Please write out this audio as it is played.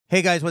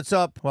Hey guys, what's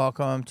up?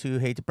 Welcome to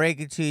Hate to Break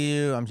It to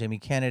You. I'm Jamie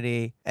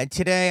Kennedy. And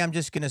today I'm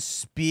just going to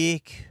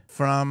speak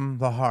from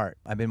the heart.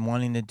 I've been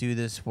wanting to do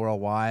this for a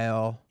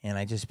while and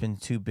I just been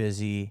too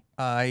busy.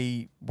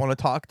 I want to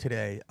talk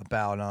today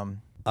about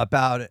an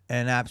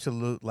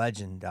absolute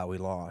legend that we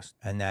lost,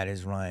 and that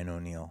is Ryan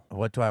O'Neal.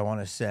 What do I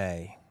want to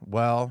say?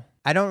 Well,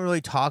 I don't really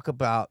talk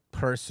about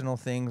personal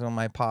things on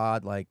my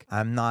pod. Like,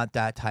 I'm not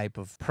that type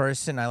of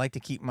person. I like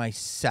to keep my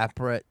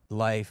separate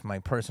life, my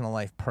personal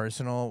life,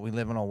 personal. We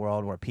live in a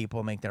world where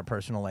people make their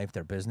personal life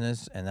their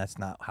business, and that's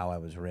not how I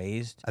was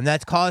raised. And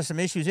that's caused some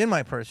issues in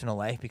my personal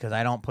life because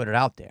I don't put it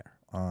out there.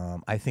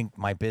 I think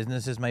my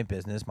business is my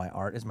business, my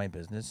art is my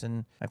business,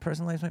 and my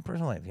personal life is my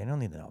personal life. You don't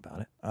need to know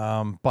about it.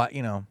 But,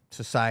 you know,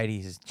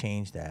 society has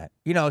changed that.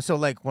 You know, so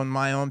like when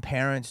my own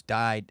parents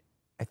died,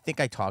 I think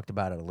I talked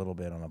about it a little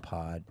bit on a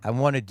pod. I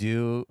want to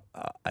do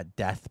a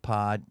death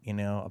pod, you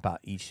know, about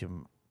each of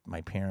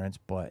my parents,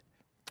 but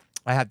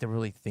I have to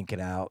really think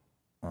it out.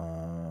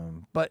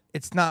 But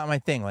it's not my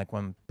thing. Like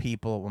when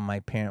people in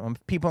my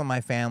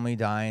family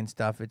die and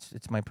stuff,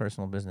 it's my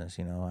personal business.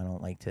 You know, I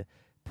don't like to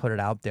put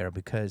it out there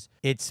because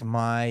I don't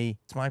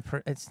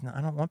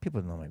want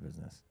people to know my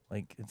business.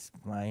 Like, it's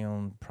my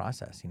own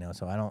process, you know.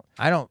 So I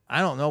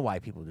don't know why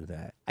people do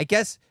that. I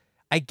guess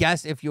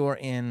if you're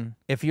in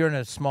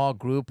a small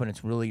group and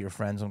it's really your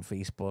friends on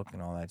Facebook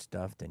and all that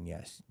stuff, then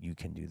yes, you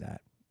can do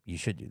that. You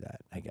should do that,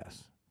 I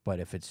guess.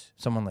 But if it's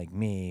someone like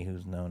me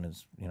who's known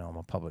as, you know, I'm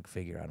a public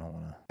figure, I don't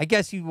want to. I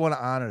guess you want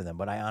to honor them,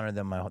 but I honor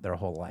them their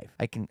whole life.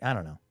 I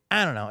don't know.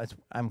 I'm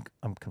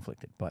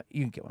conflicted, but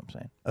you get what I'm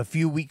saying. A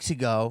few weeks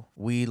ago,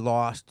 we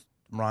lost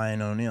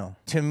Ryan O'Neal.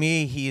 To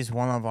me, he is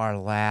one of our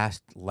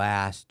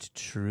last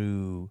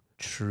true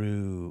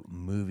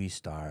movie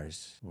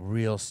stars,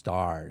 real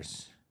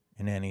stars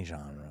in any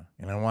genre.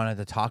 And I wanted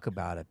to talk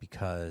about it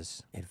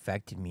because it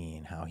affected me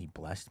and how he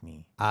blessed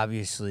me.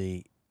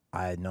 Obviously,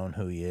 I had known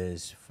who he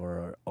is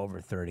for over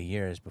 30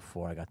 years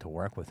before I got to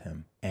work with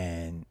him.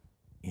 And,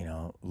 you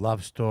know,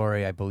 Love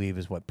Story, I believe,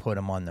 is what put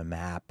him on the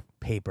map.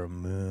 Paper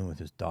Moon with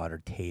his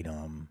daughter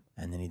Tatum.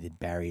 And then he did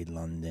Buried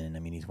London. I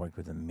mean, he's worked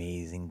with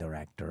amazing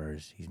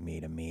directors. He's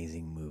made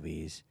amazing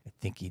movies. I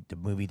think the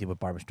movie he did with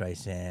Barbra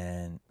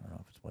Streisand. I don't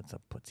know if it's What's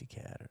Up,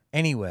 Pussycat.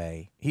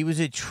 Anyway, he was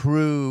a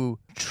true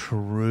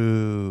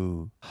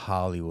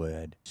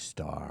Hollywood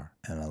star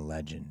and a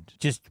legend.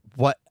 Just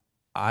what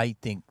I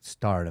think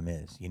stardom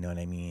is. You know what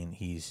I mean?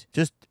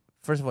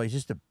 First of all, he's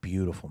just a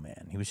beautiful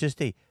man. He was just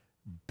a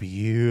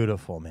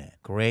beautiful man.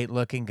 Great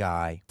looking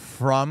guy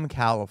from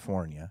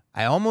California.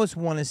 I almost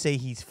want to say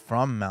he's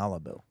from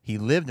Malibu. He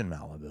lived in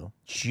Malibu.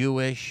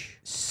 Jewish,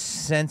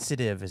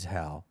 sensitive as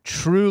hell.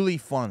 Truly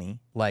funny.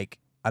 Like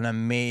an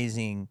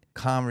amazing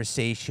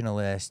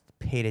conversationalist.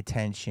 Paid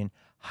attention.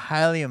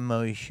 Highly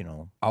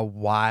emotional. A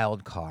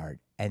wild card.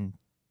 And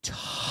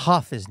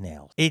tough as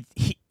nails.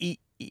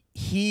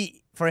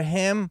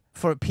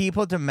 For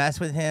people to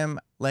mess with him,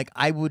 like,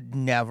 I would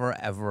never,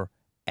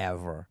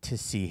 ever to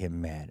see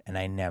him mad, and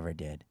I never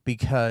did,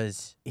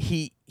 because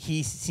he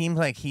seemed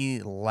like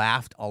he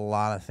laughed a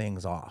lot of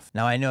things off.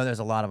 Now, I know there's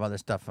a lot of other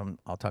stuff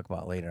I'll talk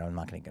about later. I'm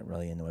not going to get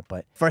really into it,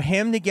 but for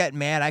him to get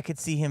mad, I could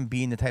see him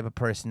being the type of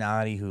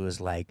personality who was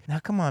like, now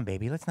come on,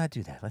 baby, let's not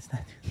do that. Let's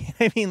not do that.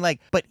 I mean,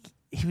 like, but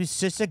he was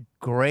just a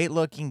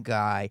great-looking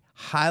guy,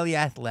 highly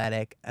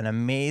athletic, an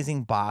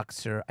amazing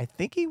boxer. I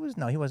think he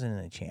wasn't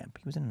in The Champ.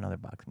 He was in another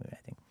boxing movie,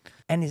 I think.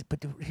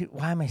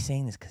 Why am I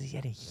saying this? Because he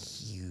had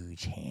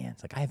huge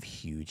hands. Like, I have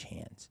huge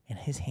hands, and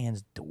his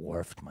hands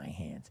dwarfed my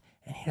hands.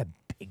 And he had a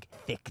big,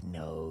 thick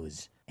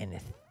nose and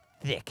a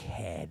thick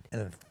head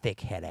and a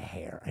thick head of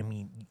hair. I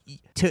mean,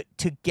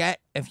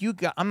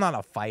 I'm not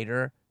a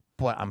fighter,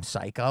 but I'm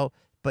psycho.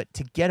 But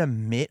to get a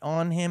mitt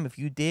on him, if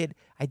you did,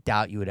 I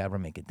doubt you would ever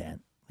make a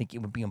dent. Like, it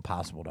would be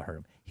impossible to hurt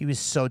him. He was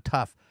so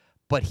tough.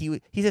 But he's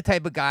the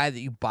type of guy that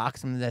you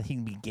box him that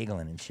he'd be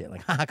giggling and shit.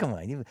 Like, come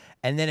on.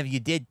 And then if you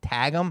did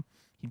tag him,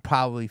 he'd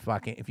probably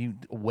if you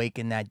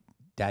awaken that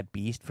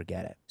beast,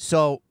 forget it.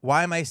 So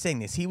why am I saying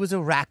this? He was a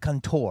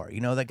raconteur.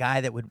 You know, the guy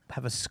that would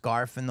have a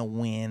scarf in the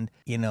wind,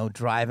 you know,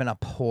 driving a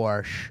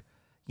Porsche,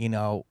 you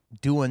know,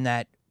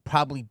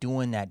 probably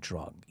doing that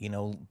drug, you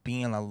know,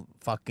 being a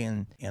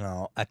fucking, you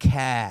know, a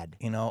cad,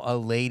 you know, a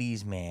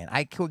ladies' man.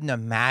 I couldn't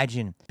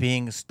imagine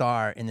being a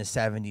star in the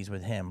 70s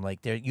with him. Like,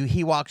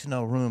 he walks into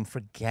a room,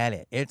 forget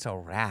it. It's a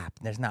wrap.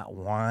 There's not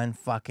one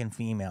fucking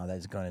female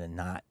that's going to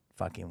not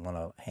fucking want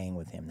to hang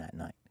with him that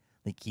night.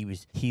 Like,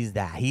 he's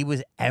that. He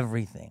was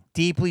everything.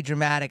 Deeply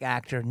dramatic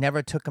actor.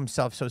 Never took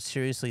himself so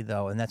seriously,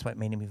 though, and that's what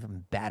made him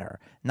even better.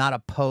 Not a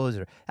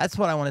poser. That's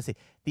what I want to say.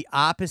 The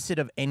opposite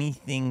of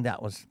anything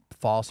that was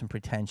false and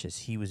pretentious.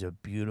 He was a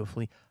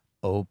beautifully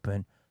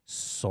open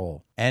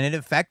soul. And it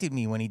affected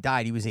me when he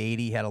died. He was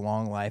 80. He had a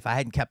long life. I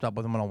hadn't kept up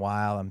with him in a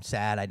while. I'm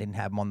sad I didn't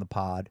have him on the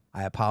pod.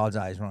 I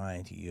apologize,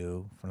 Ryan, to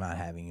you for not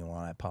having you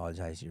on. I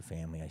apologize to your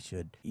family. I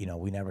should. You know,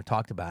 we never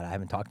talked about it. I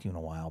haven't talked to you in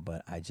a while,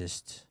 but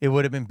it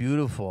would have been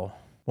beautiful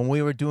when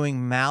we were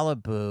doing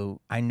Malibu,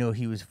 I knew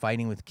he was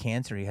fighting with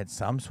cancer. He had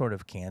some sort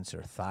of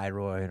cancer,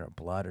 thyroid or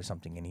blood or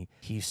something, and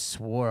he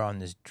swore on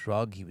this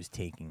drug he was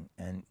taking,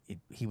 and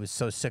he was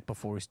so sick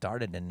before we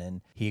started, and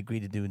then he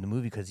agreed to do the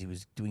movie because he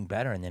was doing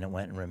better, and then it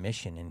went in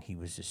remission, and he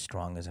was as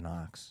strong as an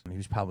ox. He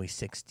was probably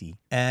 60,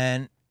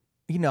 and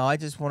I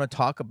just want to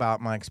talk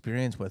about my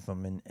experience with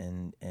him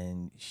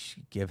and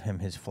give him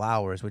his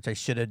flowers, which I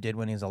should have did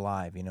when he was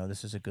alive.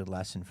 This is a good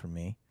lesson for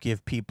me.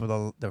 Give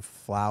people the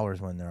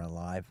flowers when they're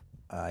alive.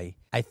 I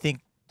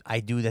think I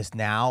do this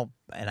now,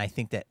 and I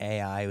think that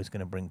AI is going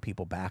to bring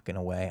people back in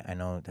a way. I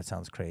know that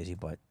sounds crazy,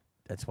 but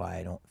that's why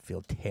I don't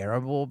feel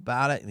terrible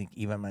about it. Like,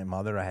 even my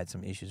mother, I had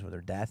some issues with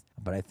her death,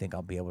 but I think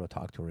I'll be able to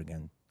talk to her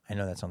again. I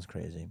know that sounds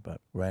crazy,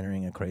 but we're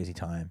entering a crazy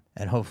time,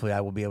 and hopefully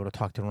I will be able to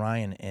talk to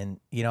Ryan. And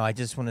I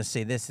just want to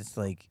say this: it's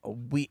like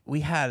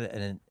we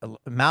had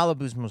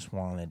Malibu's Most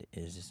Wanted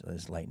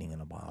is lightning in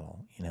a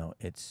bottle.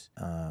 It's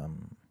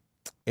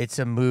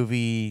a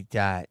movie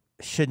that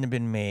shouldn't have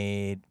been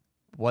made,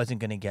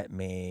 wasn't going to get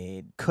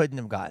made, couldn't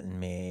have gotten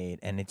made,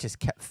 and it just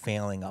kept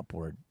failing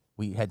upward.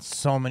 We had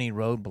so many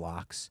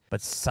roadblocks,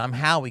 but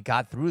somehow we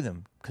got through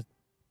them because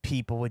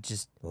people would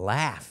just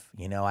laugh.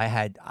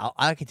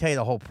 I could tell you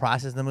the whole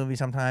process of the movie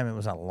sometime. It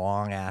was a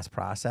long-ass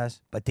process.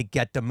 But to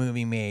get the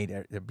movie made,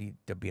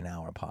 there'd be an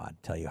hour pod,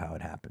 tell you how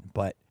it happened.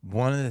 But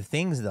one of the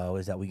things, though,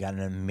 is that we got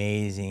an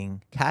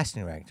amazing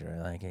casting director.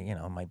 Like,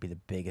 might be the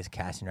biggest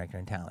casting director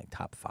in town, like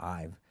top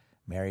 5.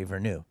 Mary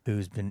Vernew,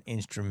 who's been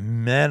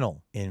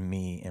instrumental in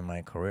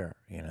my career,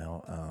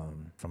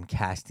 from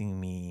casting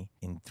me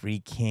in Three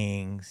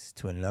Kings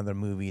to another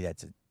movie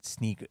that's a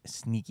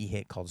sneaky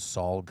hit called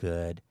Saul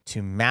Good,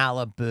 to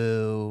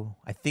Malibu.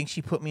 I think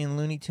she put me in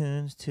Looney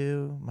Tunes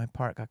too. My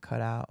part got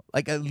cut out.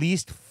 Like at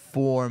least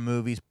 4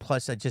 movies.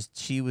 Plus,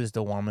 she was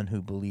the woman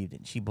who believed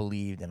it. She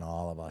believed in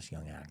all of us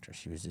young actors.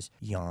 She was this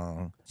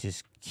young,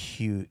 just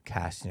cute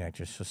casting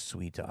actress, so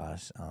sweet to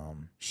us.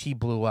 She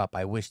blew up.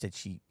 I wish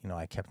that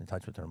I kept in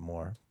touch with her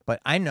more. But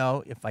I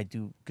know if I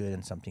do good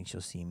in something,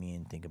 she'll see me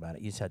and think about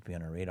it. You just have to be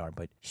on her radar.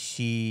 But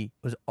she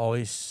was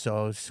always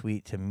so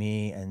sweet to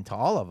me and to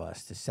all of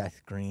us, to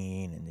Seth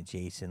Green and the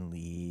Jason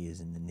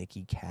Lees and the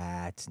Nikki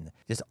Katz and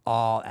just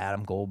all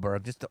Adam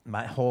Goldberg, just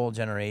my whole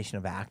generation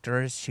of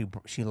actors.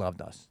 She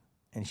loved us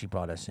and she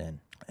brought us in.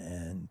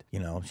 And,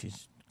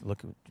 she's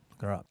look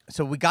her up.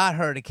 So we got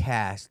her to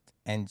cast,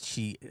 and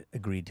she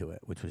agreed to it,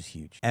 which was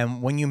huge.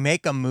 And when you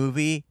make a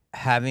movie,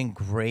 having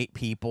great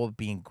people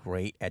being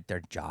great at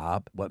their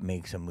job, what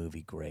makes a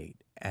movie great.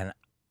 And,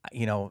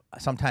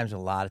 sometimes, a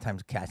lot of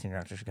times, casting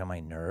directors get on my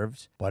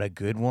nerves, but a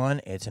good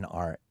one, it's an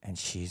art, and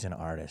she's an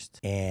artist.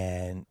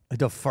 And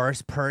the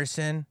first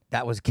person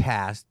that was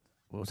cast,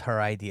 was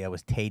her idea,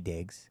 was Taye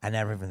Diggs. I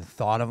never even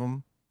thought of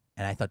him,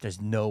 and I thought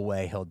there's no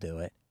way he'll do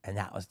it. And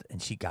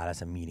she got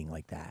us a meeting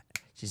like that.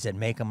 She said,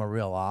 make him a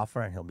real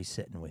offer and he'll be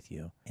sitting with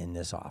you in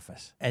this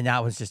office. And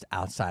that was just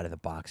outside of the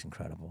box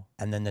incredible.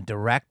 And then the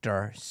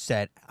director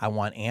said, I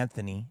want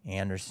Anthony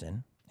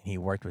Anderson. He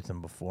worked with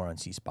him before on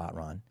See Spot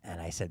Run. And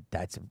I said,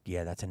 that's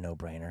a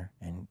no-brainer.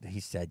 And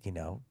he said,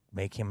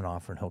 make him an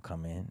offer and he'll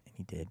come in. And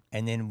he did.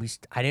 And then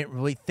I didn't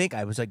really think.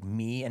 I was like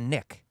me and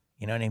Nick.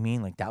 You know what I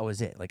mean? Like, that was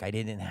it. Like, I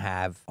didn't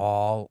have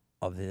all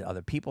of the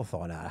other people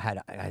thought out. I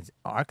had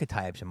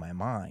archetypes in my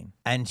mind.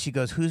 And she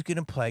goes, who's going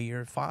to play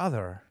your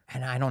father?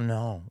 And I don't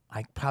know.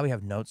 I probably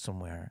have notes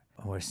somewhere.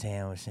 We're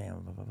saying,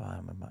 blah, blah,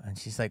 blah, blah, blah. And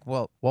she's like,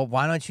 well,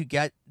 why don't you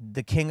get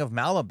the king of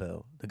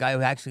Malibu, the guy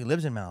who actually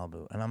lives in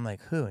Malibu? And I'm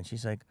like, who? And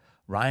she's like,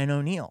 Ryan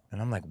O'Neal.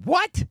 And I'm like,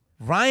 what?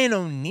 Ryan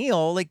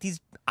O'Neal? Like, these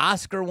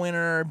Oscar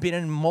winner, been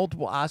in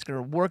multiple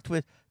Oscar, worked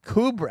with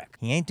Kubrick.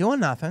 He ain't doing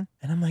nothing.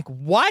 And I'm like,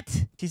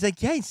 what? She's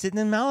like, yeah, he's sitting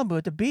in Malibu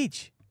at the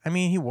beach. I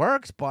mean, he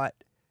works, but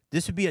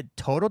this would be a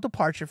total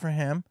departure for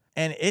him.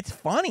 And it's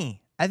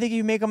funny. I think if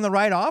you make him the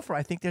right offer,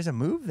 I think there's a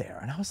move there.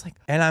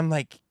 And I'm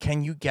like,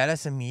 can you get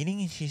us a meeting?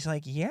 And she's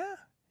like, yeah.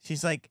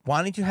 She's like,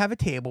 why don't you have a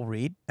table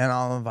read and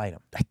I'll invite him.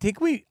 I think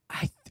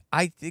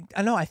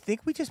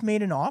we just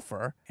made an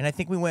offer, and I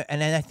think we went,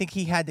 and then I think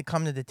he had to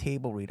come to the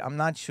table read. I'm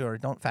not sure.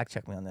 Don't fact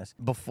check me on this,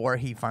 before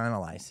he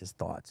finalized his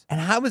thoughts.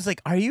 And I was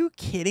like, are you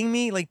kidding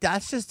me? Like,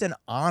 that's just an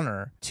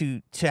honor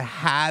to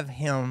have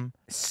him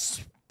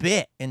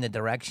spit in the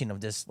direction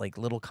of this like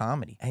little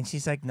comedy. And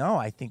she's like, no,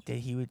 I think that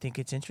he would think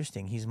it's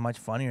interesting. He's much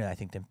funnier, I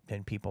think,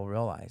 than people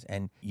realize.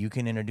 And you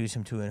can introduce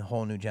him to a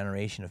whole new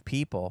generation of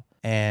people.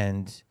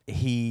 And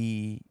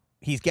he's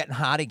getting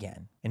hot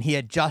again. And he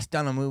had just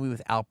done a movie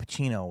with Al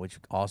Pacino, which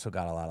also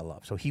got a lot of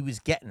love. So he was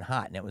getting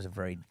hot, and it was a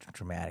very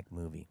dramatic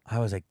movie. I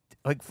was like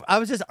I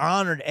was just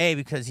honored, A,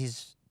 because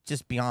he's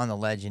just beyond the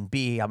legend.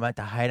 B, I'm at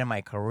the height of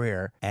my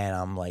career, and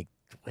I'm like,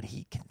 what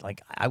he can,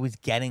 like, I was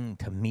getting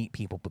to meet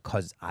people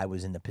because I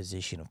was in the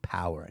position of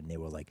power, and they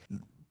were like,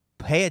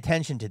 pay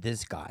attention to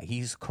this guy.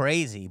 He's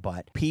crazy,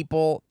 but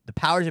people, the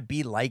powers that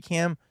be like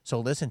him, so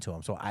listen to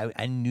him. So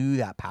I knew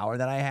that power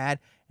that I had,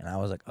 and I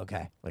was like,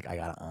 okay, like, I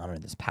gotta honor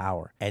this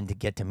power. And to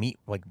get to meet,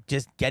 like,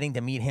 just getting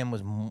to meet him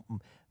was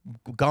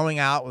going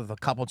out with a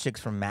couple chicks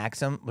from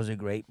Maxim was a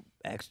great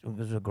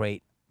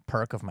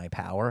perk of my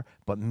power,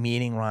 but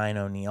meeting Ryan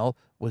O'Neal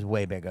was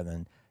way bigger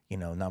than, you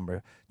know,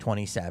 number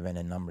 27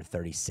 and number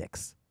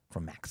 36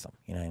 from Maxim,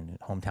 you know, and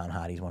Hometown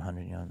Hotties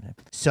 100, you know.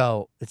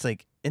 So it's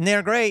like, and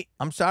they're great.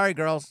 I'm sorry,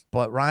 girls,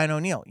 but Ryan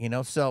O'Neal, you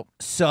know.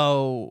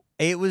 So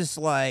it was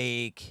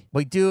like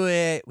we do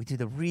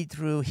the read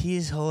through.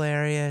 He's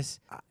hilarious,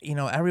 you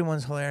know.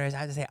 Everyone's hilarious. I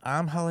have to say,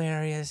 I'm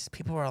hilarious.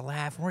 People are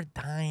laughing. We're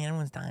dying.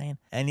 Everyone's dying.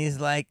 And he's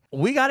like,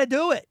 we got to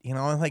do it, you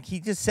know. And like he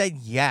just said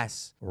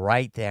yes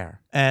right there.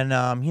 And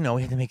you know,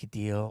 we had to make a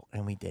deal,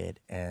 and we did.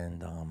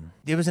 And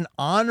it was an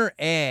honor,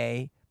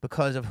 A,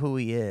 because of who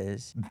he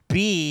is,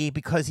 B,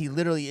 because he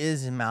literally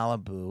is in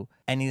Malibu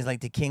and he's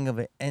like the king of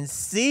it, and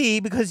C,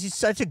 because he's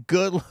such a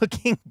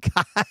good-looking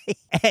guy.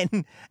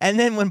 And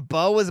then when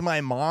Bo was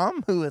my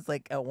mom, who was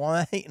like a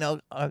one, you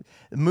know, the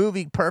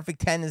movie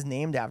Perfect 10 is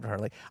named after her.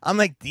 Like, I'm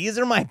like, these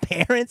are my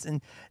parents,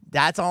 and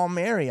that's all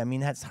Mary. I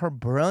mean, that's her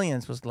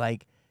brilliance, was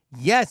like,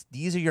 yes,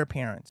 these are your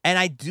parents. And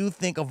I do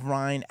think of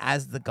Ryan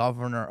as the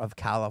governor of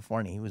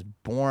California. He was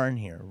born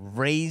here,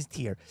 raised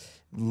here,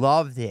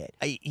 loved it.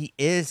 He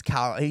is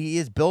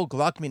Bill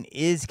Gluckman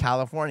is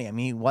California. I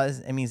mean,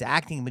 he's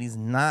acting, but he's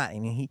not. I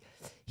mean,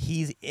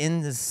 he's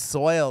in the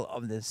soil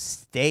of the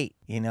state,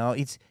 you know.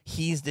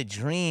 He's the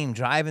dream,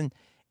 driving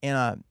in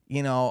a,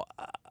 you know,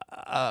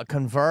 a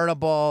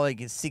convertible,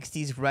 like a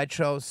 60s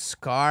retro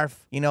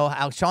scarf. You know,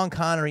 how Sean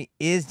Connery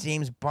is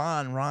James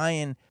Bond,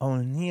 Ryan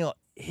O'Neal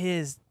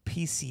is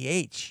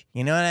PCH.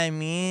 You know what I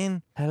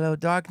mean? Hello,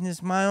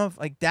 darkness, my own.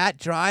 Like that,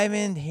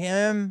 driving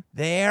him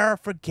there,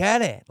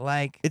 forget it.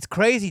 Like, it's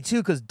crazy too,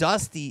 because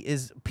Dusty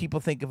is, people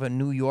think of a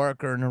New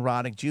Yorker,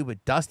 neurotic Jew,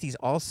 but Dusty's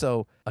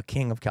also a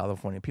king of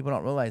California. People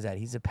don't realize that.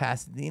 He's a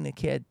Pasadena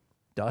kid,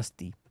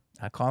 Dusty.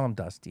 I call him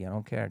Dusty. I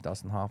don't care.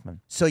 Dustin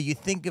Hoffman. So you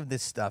think of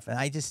this stuff, and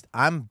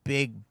I'm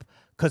big,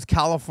 because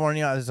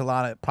California, there's a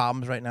lot of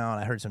problems right now,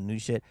 and I heard some new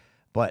shit,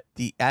 but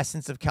the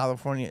essence of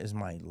California is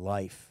my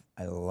life.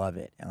 I love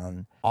it.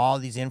 All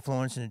these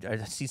influencers,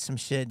 I see some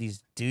shit,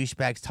 these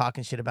douchebags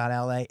talking shit about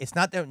LA. It's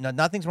not that,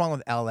 nothing's wrong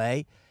with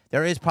LA.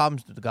 There is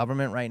problems with the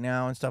government right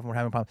now and stuff, and we're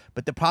having problems.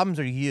 But the problems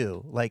are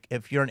you. Like,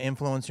 if you're an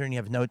influencer and you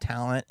have no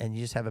talent and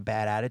you just have a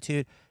bad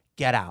attitude,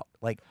 get out.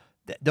 Like,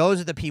 those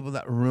are the people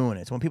that ruin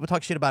it. So when people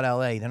talk shit about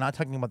LA, they're not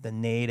talking about the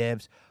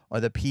natives or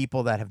the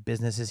people that have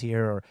businesses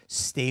here or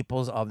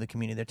staples of the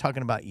community. They're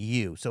talking about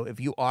you. So if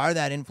you are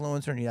that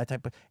influencer and you're that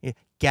type of,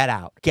 get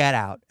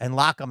out and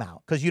lock them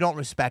out, because you don't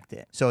respect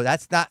it. So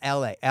that's not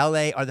LA.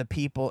 LA are the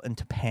people in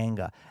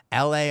Topanga.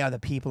 LA are the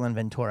people in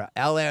Ventura.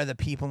 LA are the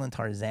people in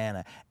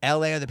Tarzana.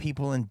 LA are the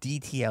people in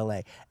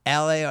DTLA.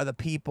 LA are the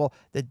people,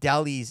 the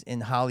delis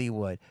in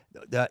Hollywood,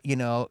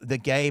 the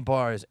gay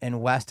bars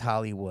in West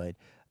Hollywood,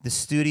 the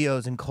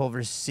studios in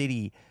Culver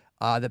City,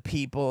 the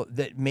people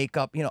that make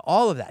up,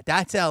 all of that.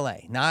 That's LA,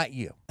 not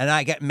you. And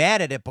I get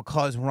mad at it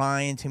because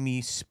Ryan, to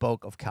me,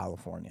 spoke of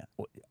California.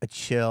 A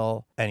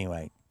chill,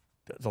 anyway,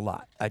 there's a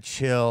lot. A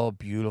chill,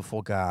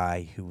 beautiful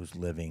guy who was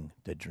living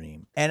the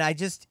dream. And I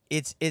just,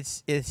 it's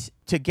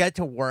to get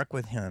to work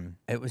with him,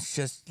 it was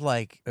just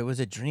like, it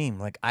was a dream.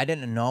 Like, I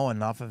didn't know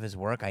enough of his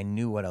work. I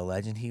knew what a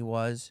legend he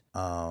was.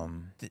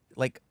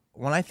 Like,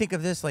 when I think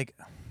of this, like,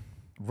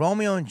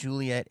 Romeo and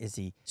Juliet is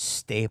a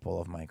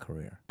staple of my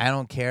career. I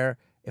don't care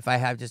if I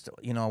have just,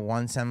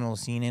 one seminal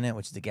scene in it,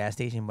 which is the gas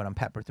station, but I'm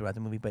peppered throughout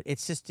the movie. But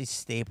it's just a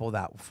staple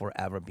that will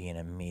forever be an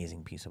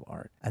amazing piece of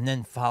art. And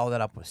then follow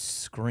that up with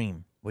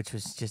Scream, which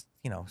was just,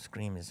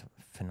 Scream is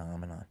a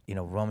phenomenon.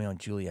 Romeo and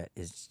Juliet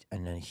is a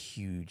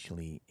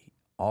hugely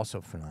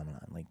also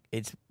phenomenon. Like,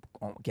 it's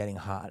getting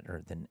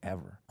hotter than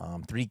ever.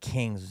 Three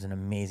Kings was an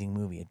amazing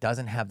movie. It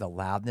doesn't have the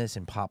loudness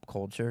in pop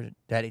culture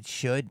that it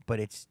should, but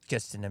it's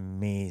just an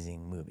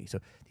amazing movie. So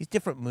these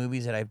different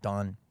movies that I've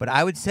done, but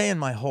I would say in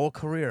my whole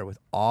career, with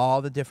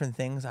all the different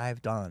things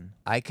I've done,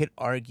 I could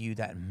argue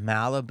that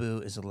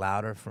Malibu is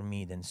louder for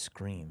me than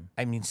Scream.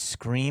 I mean,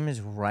 Scream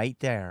is right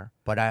there,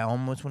 but I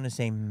almost want to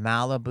say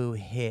Malibu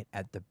hit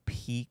at the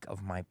peak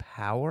of my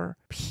power.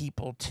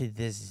 People to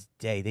this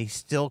day, they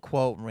still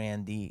quote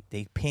Randy.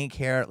 They pink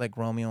hair like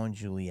Romeo and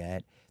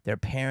Juliet. They're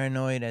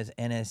paranoid as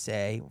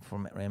NSA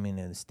from Ramming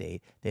in the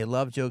State. They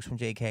love jokes from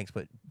Jake Hicks,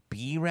 but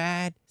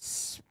B-Rad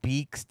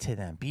speaks to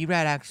them.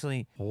 B-Rad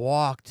actually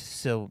walked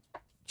so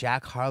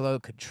Jack Harlow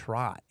could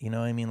trot. You know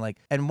what I mean? Like,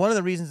 and one of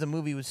the reasons the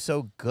movie was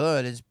so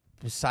good is,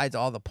 besides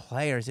all the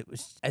players, it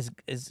was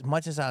as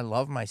much as I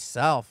love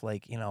myself.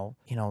 Like, you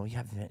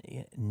have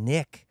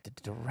Nick, the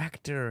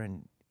director,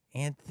 and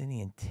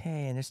Anthony and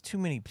Tay, and there's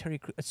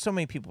so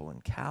many people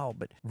in Cal,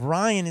 but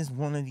Ryan is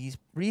one of these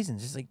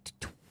reasons. There's like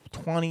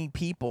 20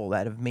 people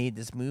that have made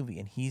this movie,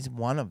 and he's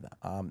one of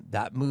them.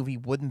 That movie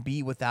wouldn't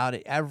be without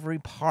it. Every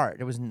part,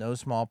 there was no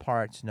small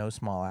parts, no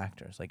small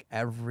actors. Like,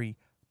 every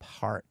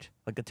part,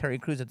 like a Terry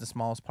Crews at the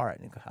smallest part,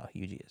 and how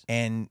huge he is,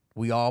 and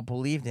we all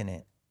believed in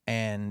it.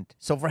 And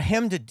so for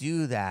him to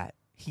do that,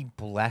 he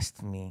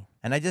blessed me.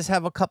 And I just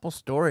have a couple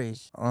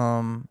stories.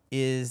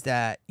 Is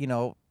that,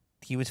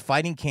 he was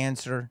fighting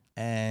cancer,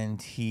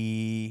 and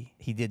he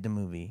did the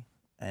movie.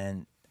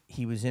 And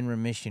he was in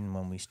remission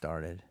when we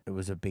started. It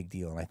was a big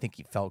deal, and I think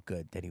he felt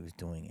good that he was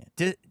doing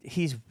it.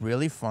 He's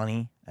really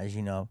funny, as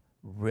you know,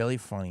 really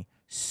funny,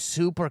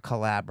 super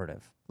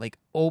collaborative, like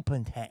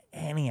open to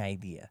any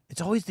idea.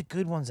 It's always the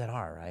good ones that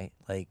are, right?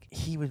 Like,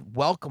 he would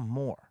welcome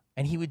more,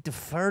 and he would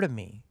defer to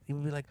me. He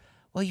would be like,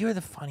 well, you're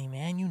the funny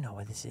man. You know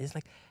what this is.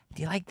 Like,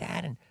 do you like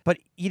that? But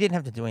you didn't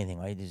have to do anything,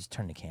 right? You just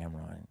turn the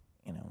camera on,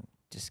 you know.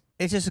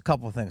 It's just a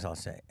couple of things I'll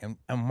say.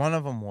 And one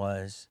of them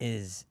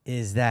is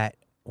that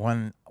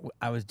when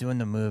I was doing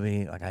the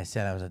movie, like I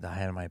said, I was at the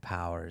height of my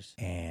powers,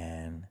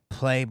 and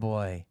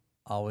Playboy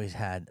always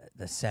had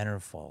the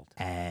centerfold,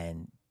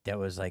 and there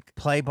was like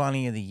Play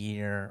Bunny of the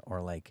Year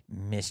or like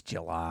Miss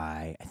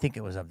July. I think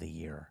it was of the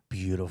year.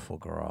 Beautiful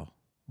girl,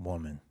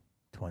 woman,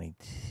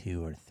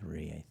 22 or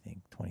 3, I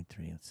think,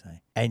 23, let's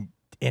say. And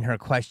in her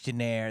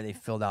questionnaire, they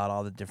filled out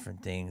all the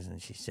different things,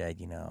 and she said,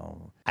 you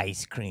know,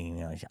 ice cream.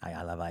 You know,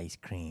 I love ice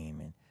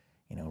cream, and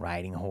you know,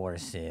 riding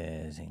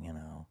horses, and you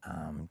know,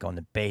 going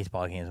to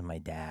baseball games with my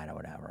dad or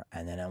whatever.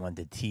 And then I went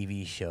to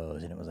TV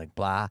shows, and it was like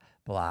blah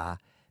blah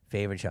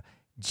favorite show,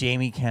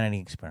 Jamie Kennedy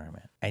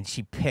Experiment, and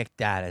she picked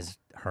that as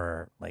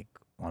her like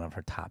one of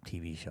her top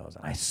TV shows.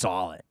 And I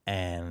saw it,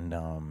 and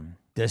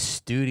the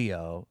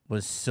studio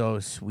was so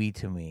sweet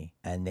to me,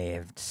 and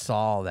they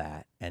saw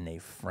that and they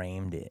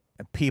framed it.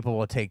 People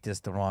will take this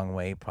the wrong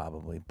way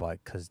probably, but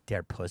because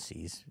they're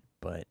pussies.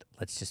 But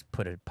let's just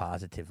put it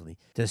positively.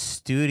 The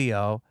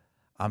studio,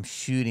 I'm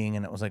shooting,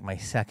 and it was like my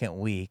second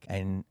week,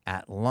 and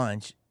at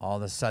lunch, all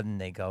of a sudden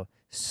they go,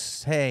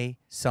 hey,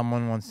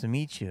 someone wants to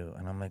meet you.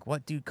 And I'm like,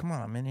 what, dude? Come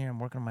on, I'm in here, I'm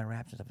working on my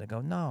raps and stuff. They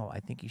go, no,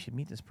 I think you should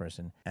meet this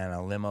person. And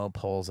a limo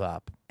pulls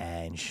up,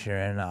 and sure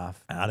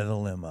enough, out of the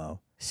limo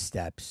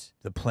steps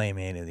the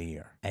Playmate of the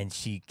Year. And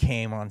she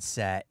came on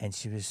set, and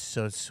she was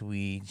so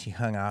sweet. She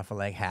hung out for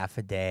like half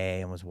a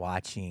day and was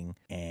watching,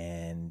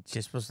 and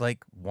just was like,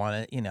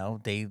 you know,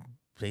 they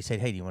said,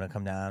 hey, do you want to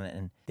come down?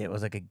 And it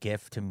was like a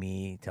gift to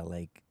me to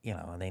like, you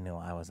know, they knew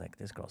I was like,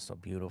 this girl's so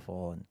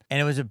beautiful. And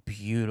it was a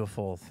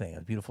beautiful thing,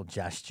 a beautiful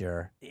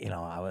gesture. You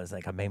know, I was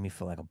like, it made me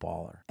feel like a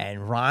baller.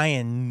 And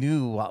Ryan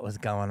knew what was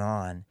going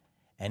on.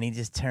 And he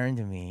just turned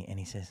to me and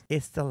he says,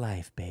 it's the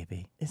life,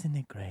 baby. Isn't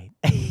it great?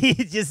 He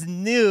just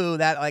knew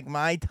that like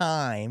my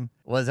time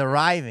was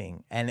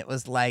arriving. And it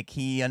was like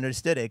he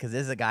understood it, because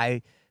this is a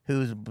guy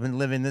who's been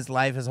living this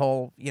life his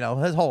whole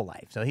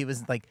life. So he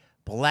was like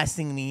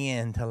blessing me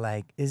into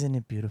like, isn't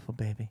it beautiful,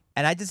 baby?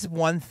 And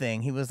one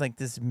thing, he was like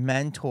this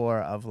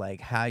mentor of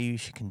like how you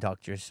should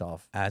conduct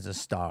yourself as a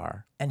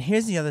star. And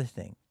here's the other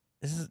thing.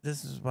 This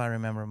is what I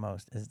remember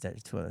most. There's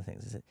 2 other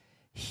things. Is that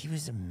he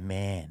was a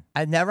man.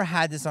 I've never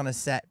had this on a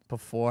set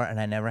before, and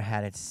I never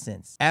had it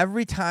since.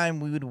 Every time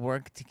we would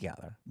work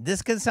together,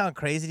 this could sound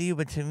crazy to you,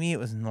 but to me it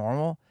was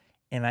normal,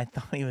 and I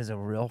thought he was a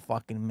real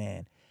fucking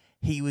man.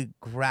 He would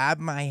grab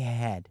my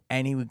head,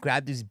 and he would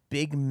grab these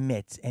big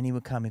mitts, and he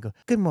would come and go,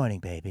 good morning,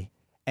 baby.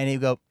 And he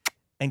would go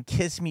and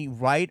kiss me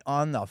right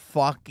on the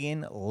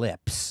fucking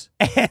lips.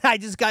 And I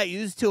just got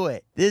used to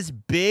it. This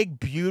big,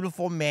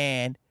 beautiful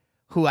man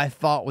who I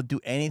thought would do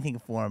anything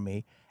for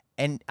me.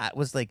 And I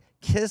was like,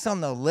 kiss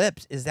on the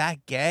lips, is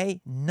that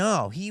gay?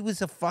 No, he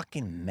was a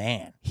fucking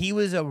man. He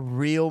was a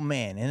real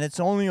man. And it's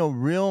only a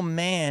real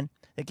man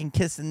that can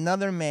kiss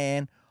another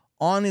man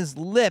on his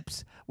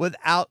lips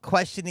without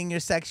questioning your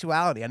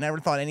sexuality. I never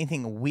thought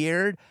anything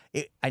weird.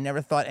 I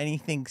never thought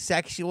anything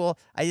sexual.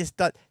 I just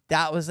thought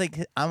that was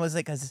like, I was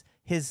like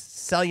his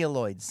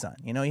celluloid son.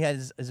 You know, he had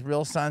his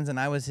real sons, and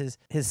I was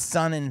his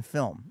son in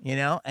film, you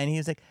know? And he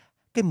was like,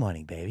 good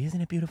morning, baby.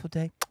 Isn't it a beautiful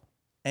day?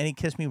 And he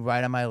kissed me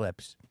right on my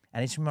lips.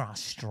 And I just remember how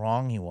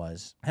strong he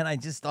was. And I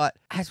just thought,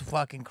 that's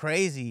fucking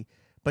crazy.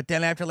 But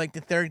then after like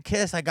the 3rd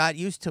kiss, I got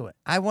used to it.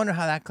 I wonder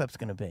how that clip's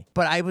going to be.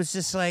 But I was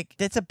just like,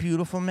 that's a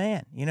beautiful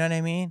man. You know what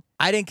I mean?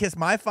 I didn't kiss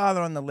my father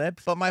on the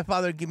lips, but my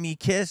father would give me a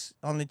kiss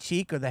on the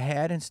cheek or the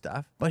head and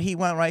stuff. But he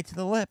went right to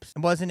the lips.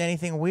 It wasn't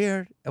anything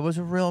weird. It was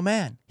a real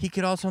man. He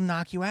could also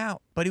knock you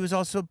out, but he was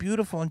also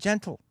beautiful and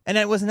gentle. And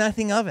it was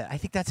nothing of it. I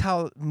think that's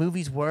how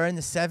movies were in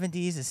the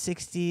 70s, the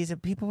 60s.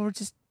 And people were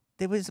just,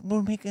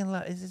 we're making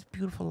love. It's this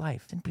beautiful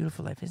life. It's a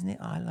beautiful life, isn't it?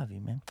 Oh, I love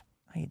you, man.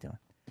 How you doing?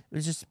 It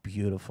was just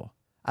beautiful.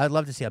 I'd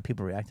love to see how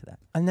people react to that.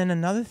 And then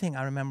another thing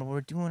I remember, we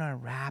were doing our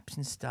raps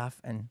and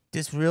stuff, and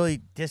this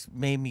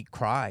made me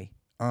cry.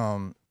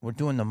 We're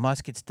doing the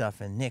musket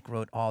stuff, and Nick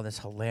wrote all this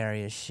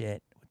hilarious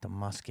shit with the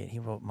musket. He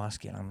wrote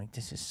musket. I'm like,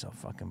 this is so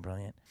fucking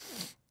brilliant.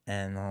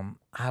 And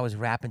I was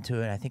rapping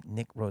to it. I think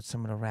Nick wrote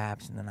some of the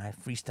raps, and then I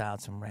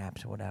freestyled some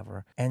raps or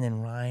whatever. And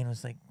then Ryan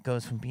was like,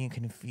 goes from being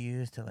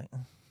confused to like,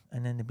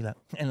 and then to be like,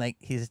 and like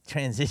his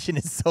transition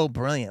is so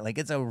brilliant. Like,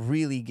 it's a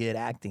really good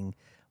acting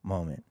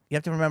moment. You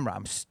have to remember,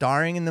 I'm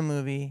starring in the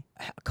movie,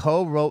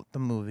 co-wrote the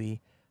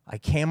movie. I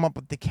came up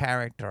with the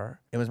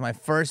character. It was my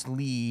first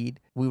lead.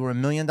 We were $1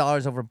 million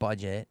over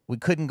budget. We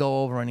couldn't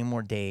go over any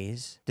more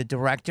days. The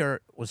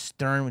director was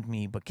stern with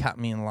me, but kept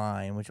me in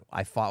line, which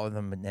I fought with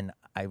him, and then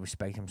I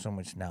respect him so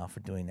much now for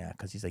doing that,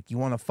 because he's like, you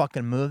want a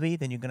fucking movie?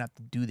 Then you're going to have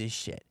to do this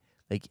shit.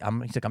 Like,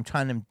 he's like, I'm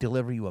trying to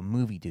deliver you a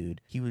movie,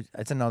 dude.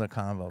 It's another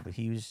convo, but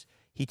he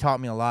he taught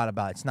me a lot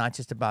about it's not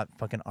just about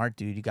fucking art,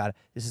 dude.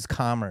 This is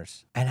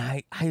commerce. And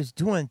I was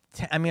doing,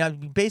 I mean, I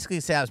would basically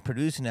say I was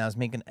producing it. I was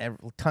making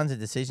tons of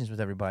decisions with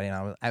everybody,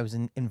 and I was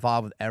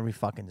involved with every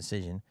fucking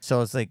decision.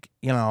 So it's like,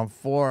 4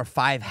 or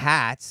 5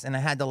 hats, and I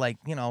had to I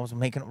was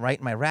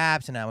writing my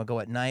raps, and I would go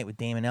at night with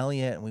Damon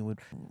Elliott, and we would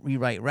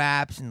rewrite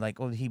raps, and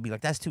he'd be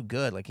like, that's too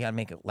good. Like, you gotta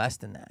make it less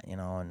than that,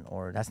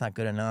 or that's not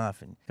good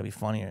enough, and it could be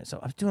funnier. So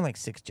I was doing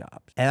 6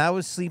 jobs, and I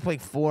would sleep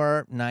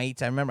 4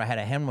 nights. I remember I had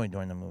a hemorrhoid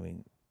during the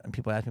movie. And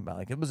people asked me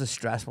about it. It was a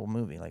stressful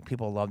movie.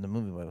 People loved the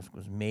movie, but it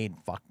was made,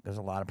 there's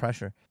a lot of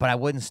pressure. But I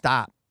wouldn't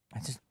stop. I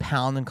just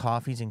pounding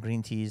coffees and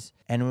green teas.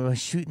 And we were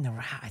shooting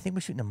I think we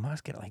were shooting a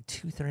musket at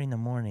 2:30 in the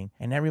morning.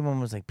 And everyone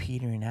was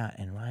petering out.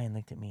 And Ryan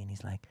looked at me and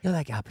he's like, "You're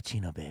like Al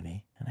Pacino,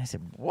 baby." And I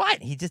said,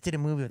 "What?" He just did a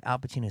movie with Al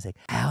Pacino. He's like,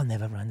 "Al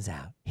never runs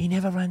out. He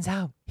never runs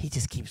out. He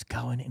just keeps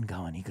going and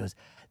going." He goes,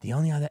 "The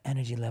only other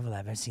energy level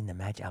I've ever seen to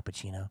match Al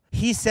Pacino."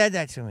 He said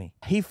that to me.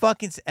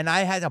 And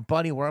I had a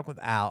buddy work with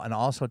Al and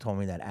also told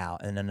me that Al,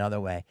 in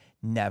another way,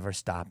 never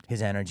stopped.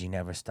 His energy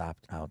never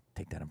stopped. I'll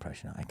take that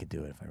impression out. I could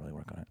do it if I really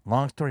work on it.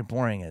 Long story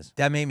boring is,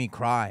 that made me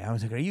cry. I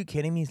was like, "Are you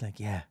kidding me?" He's like,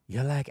 "Yeah,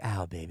 you're like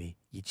Al, baby.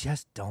 You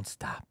just don't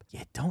stop.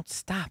 You don't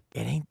stop.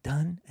 It ain't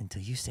done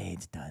until you say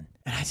it's done."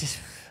 And I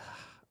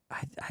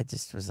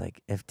just was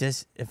like,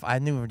 if I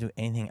knew I would do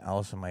anything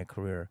else in my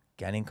career,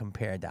 getting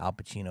compared to Al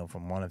Pacino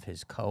from one of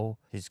his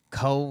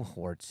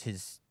cohorts,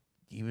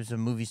 he was a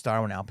movie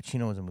star when Al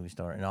Pacino was a movie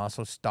star, and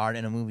also starred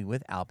in a movie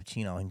with Al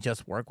Pacino and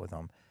just worked with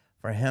him.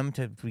 For him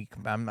to be,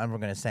 I'm never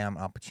going to say I'm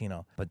Al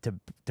Pacino, but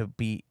to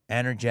be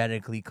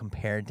energetically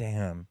compared to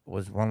him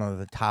was one of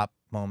the top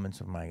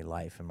moments of my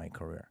life and my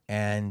career.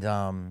 And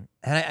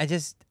I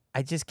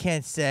just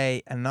can't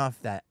say enough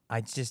that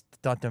I just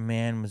thought the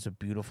man was a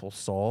beautiful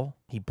soul.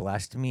 He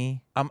blessed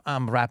me.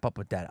 I'm wrap up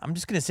with that. I'm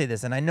just gonna say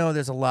this, and I know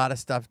there's a lot of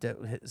stuff that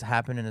has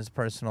happened in his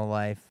personal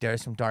life.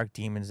 There's some dark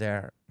demons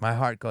there. My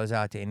heart goes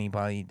out to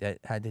anybody that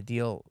had to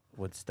deal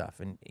with stuff,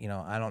 and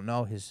I don't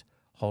know his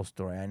whole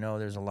story. I know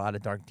there's a lot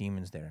of dark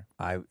demons there.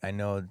 I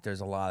know that there's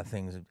a lot of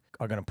things that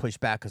are gonna push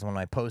back, because when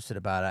I posted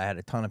about it, I had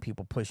a ton of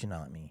people pushing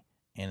on me,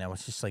 and I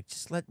was just like,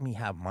 just let me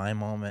have my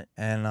moment.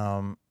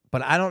 And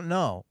but I don't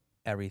know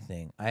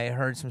everything. I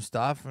heard some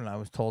stuff and I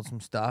was told some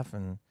stuff,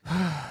 and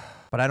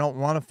but I don't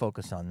want to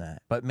focus on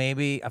that. But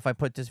maybe if I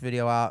put this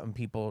video out and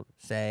people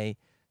say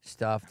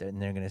stuff, then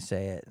they're gonna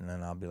say it, and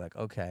then I'll be like,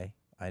 okay,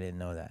 I didn't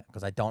know that,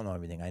 because I don't know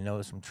everything. I know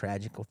some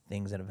tragical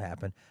things that have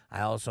happened.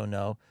 I also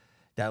know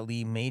that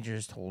Lee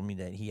Majors told me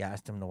that he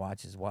asked him to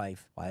watch his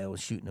wife while I was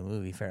shooting the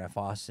movie Farrah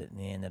Fawcett, and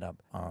he ended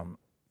up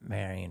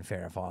marrying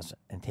Farrah Fawcett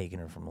and taking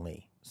her from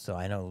Lee. So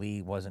I know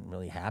Lee wasn't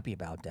really happy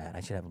about that.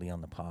 I should have Lee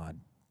on the pod.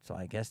 So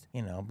I guess,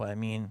 but I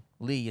mean,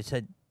 Lee, you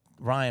said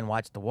Ryan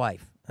watched the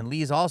wife, and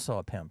Lee's also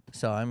a pimp.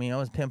 So, I mean, it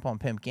was pimp on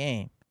pimp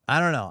game. I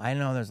don't know. I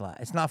know there's a lot.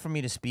 It's not for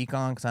me to speak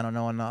on because I don't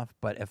know enough,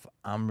 but if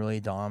I'm really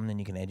dumb, then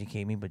you can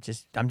educate me. But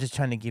I'm just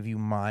trying to give you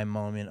my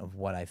moment of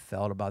what I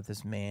felt about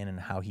this man and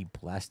how he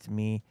blessed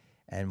me.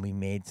 And we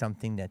made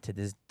something that to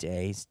this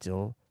day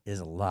still is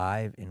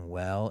alive and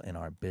well in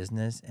our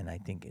business. And I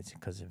think it's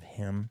because of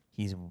him.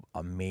 He's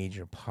a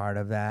major part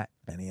of that.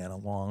 And he had a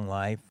long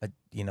life,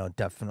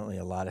 definitely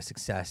a lot of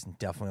success and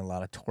definitely a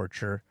lot of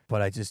torture.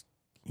 But I just,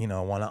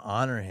 want to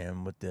honor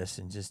him with this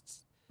and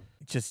just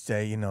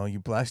say, you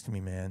blessed me,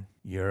 man.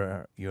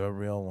 You're a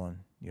real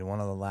one. You're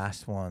one of the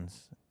last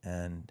ones.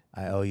 And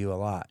I owe you a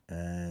lot.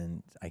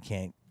 And I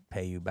can't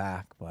pay you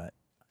back, but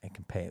I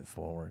can pay it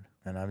forward.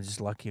 And I'm just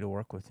lucky to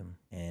work with him.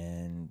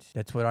 And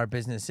that's what our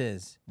business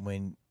is.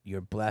 When you're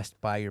blessed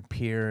by your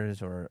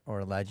peers or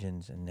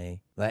legends, and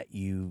they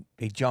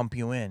jump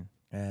you in.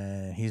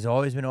 And he's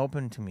always been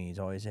open to me. He's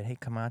always said, "Hey,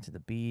 come out to the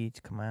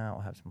beach. Come out.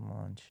 We'll have some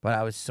lunch." But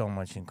I was so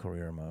much in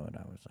career mode.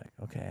 I was like,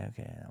 okay.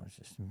 And I was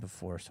just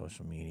before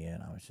social media,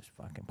 and I was just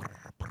fucking.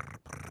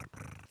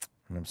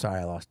 And I'm sorry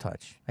I lost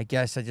touch. I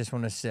guess I just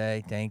want to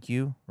say thank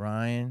you,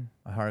 Ryan.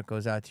 My heart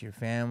goes out to your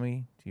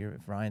family.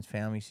 If Ryan's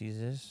family sees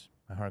this,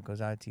 my heart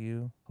goes out to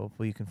you.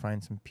 Hopefully you can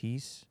find some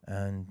peace.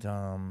 And,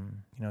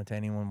 to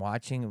anyone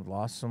watching who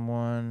lost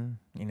someone,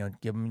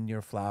 give them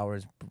your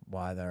flowers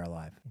while they're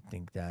alive. I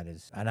think that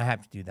is, and I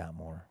have to do that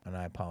more. And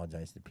I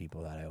apologize to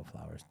people that I owe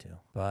flowers to.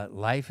 But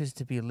life is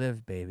to be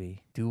lived,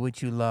 baby. Do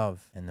what you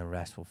love, and the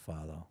rest will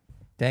follow.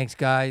 Thanks,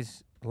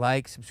 guys.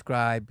 Like,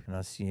 subscribe, and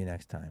I'll see you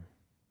next time.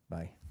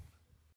 Bye.